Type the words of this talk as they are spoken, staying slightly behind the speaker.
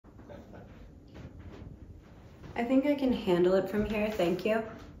I think I can handle it from here, thank you.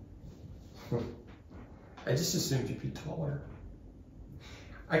 I just assumed you'd be taller.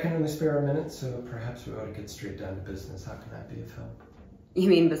 I can only spare a minute, so perhaps we ought to get straight down to business. How can I be of help? You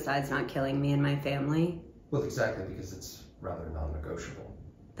mean besides not killing me and my family? Well, exactly, because it's rather non-negotiable.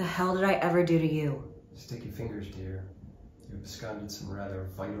 The hell did I ever do to you? Sticky fingers, dear. You absconded some rather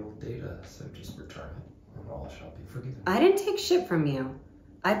vital data, so just return it, and all shall be forgiven. I didn't take shit from you.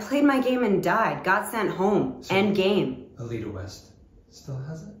 I played my game and died, got sent home, So, end game. Alita West still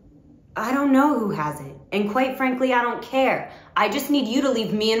has it? I don't know who has it, and quite frankly, I don't care. I just need you to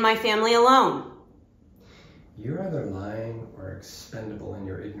leave me and my family alone. You're either lying or expendable in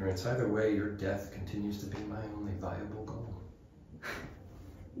your ignorance. Either way, your death continues to be my only viable goal.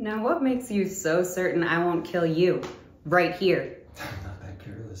 Now what makes you so certain I won't kill you? Right here. I'm not that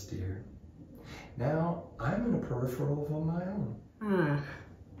careless, dear. Now, I'm in a peripheral of my own.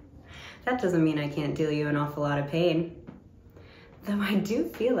 That doesn't mean I can't deal you an awful lot of pain. Though I do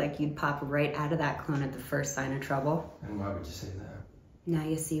feel like you'd pop right out of that clone at the first sign of trouble. And why would you say that? Now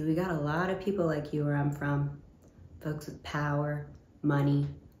you see, we got a lot of people like you where I'm from. Folks with power, money,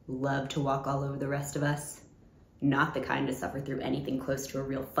 love to walk all over the rest of us. Not the kind to suffer through anything close to a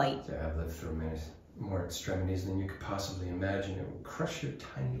real fight. Yeah, I've lived through many more extremities than you could possibly imagine. It will crush your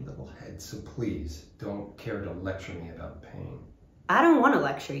tiny little head, so please don't care to lecture me about pain. I don't want to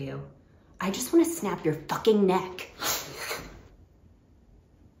lecture you. I just want to snap your fucking neck.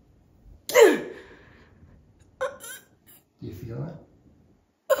 Do you feel it?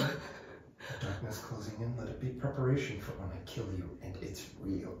 The darkness closing in, let it be preparation for when I kill you, and it's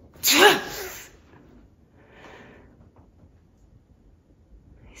real.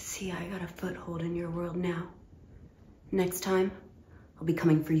 See, I got a foothold in your world now. Next time, I'll be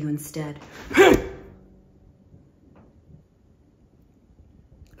coming for you instead.